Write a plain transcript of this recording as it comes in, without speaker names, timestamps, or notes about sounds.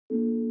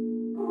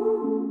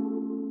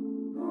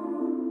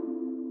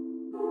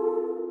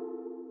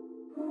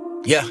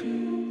Yeah,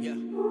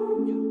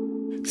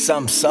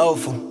 something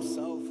soulful.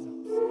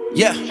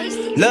 Yeah,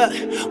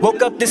 look,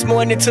 woke up this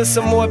morning to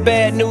some more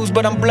bad news,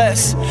 but I'm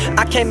blessed.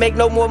 I can't make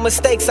no more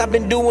mistakes, I've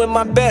been doing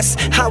my best.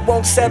 I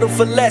won't settle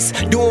for less,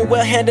 doing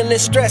well, handling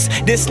stress.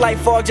 This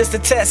life all just a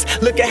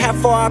test, look at how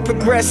far I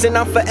progress. And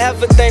I'm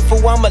forever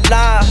thankful I'm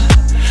alive.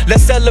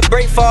 Let's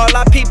celebrate for all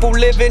our people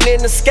living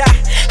in the sky.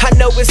 I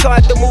know it's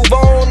hard to move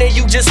on and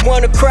you just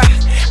wanna cry.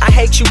 I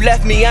hate you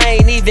left me, I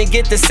ain't even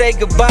get to say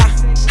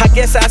goodbye. I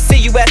guess I'll see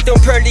you at them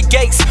pearly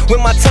gates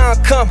when my time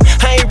come.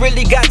 I ain't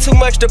really got too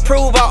much to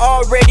prove, I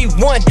already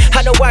won.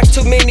 I done watched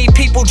too many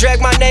people drag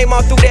my name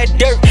all through that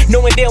dirt,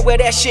 knowing damn well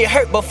that shit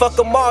hurt, but fuck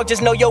them all,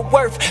 just know your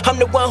worth. I'm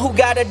the one who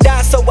gotta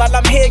die, so while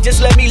I'm here,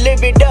 just let me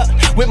live it up.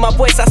 With my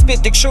voice I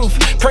spit the truth,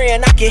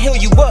 praying I can heal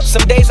you up.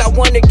 Some days I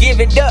wanna give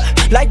it up,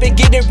 life been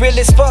getting real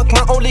as fuck.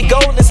 My only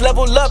goal is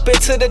level up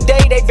into the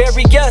day they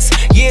bury us.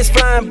 Years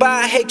flying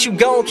by, I hate you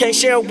gone, can't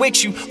share it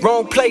with you.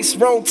 Wrong place,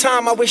 wrong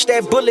time, I wish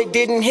that bullet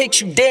didn't hit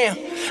you. Damn,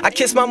 I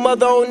kissed my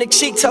mother on the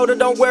cheek, told her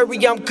don't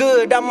worry, I'm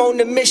good. I'm on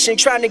the mission,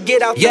 trying to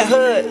get out the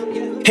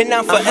hood. And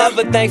I'm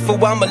forever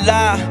thankful I'm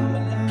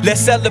alive.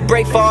 Let's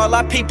celebrate for all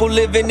our people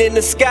living in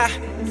the sky.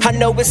 I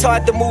know it's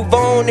hard to move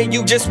on and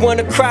you just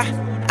wanna cry.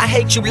 I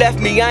hate you left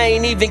me, I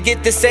ain't even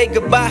get to say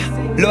goodbye.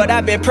 Lord,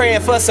 I've been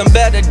praying for some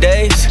better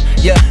days.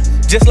 Yeah,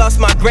 just lost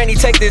my granny,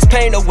 take this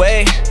pain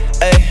away.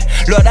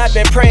 Ay, Lord, I've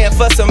been praying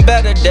for some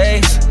better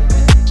days.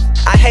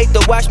 I hate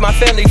to watch my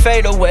family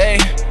fade away.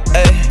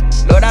 Ay,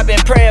 Lord, I've been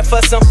praying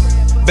for some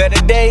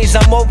better days.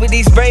 I'm over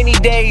these rainy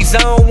days, I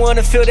don't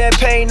wanna feel that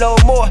pain no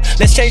more.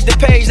 Let's change the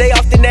page, they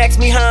often ask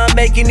me how I'm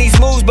making these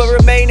moves, but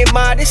remaining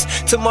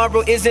modest.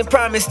 Tomorrow isn't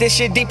promised, this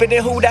shit deeper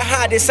than who the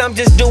hottest. I'm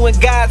just doing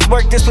God's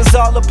work, this was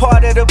all a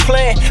part of the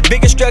plan.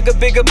 Bigger struggle,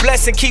 bigger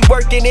blessing, keep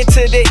working it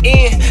to the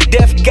end.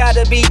 Death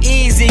gotta be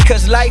easy,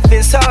 cause life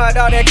is hard.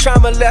 All that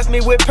trauma left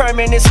me with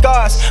permanent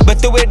scars,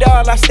 but through it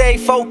all I stay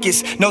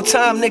focused. No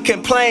time to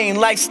complain,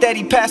 life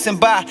steady passing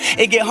by.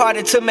 It get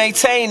harder to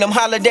maintain, them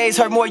holidays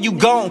hurt more you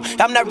gone.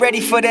 I'm not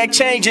ready for that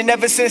change, and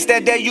ever since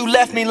that day you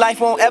left me, life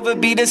won't ever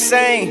be the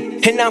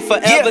same. And I'm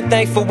forever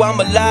thankful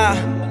I'm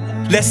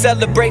alive. Let's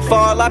celebrate for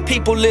all our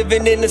people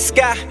living in the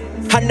sky.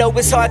 I know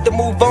it's hard to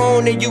move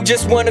on and you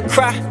just wanna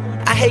cry.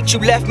 I hate you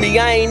left me,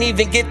 I ain't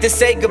even get to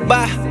say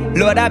goodbye.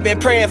 Lord, I've been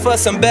praying for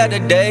some better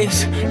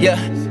days. Yeah,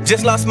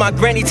 just lost my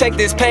granny, take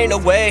this pain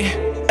away.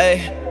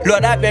 Ay,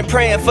 Lord, I've been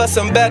praying for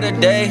some better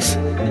days.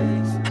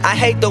 I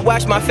hate to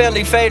watch my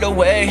family fade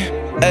away.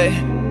 Ay,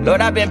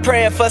 Lord, I've been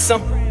praying for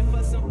some.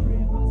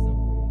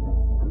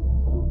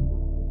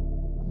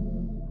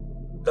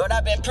 Lord,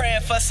 I've been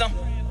praying for some.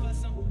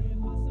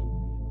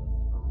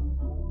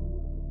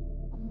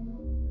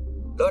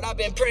 Lord, I've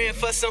been praying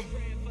for some.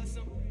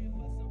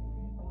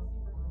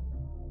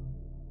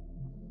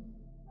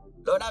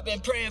 Lord, I've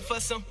been praying for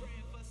some.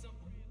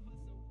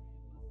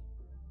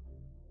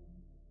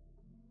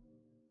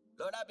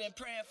 Lord, I've been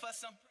praying for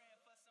some.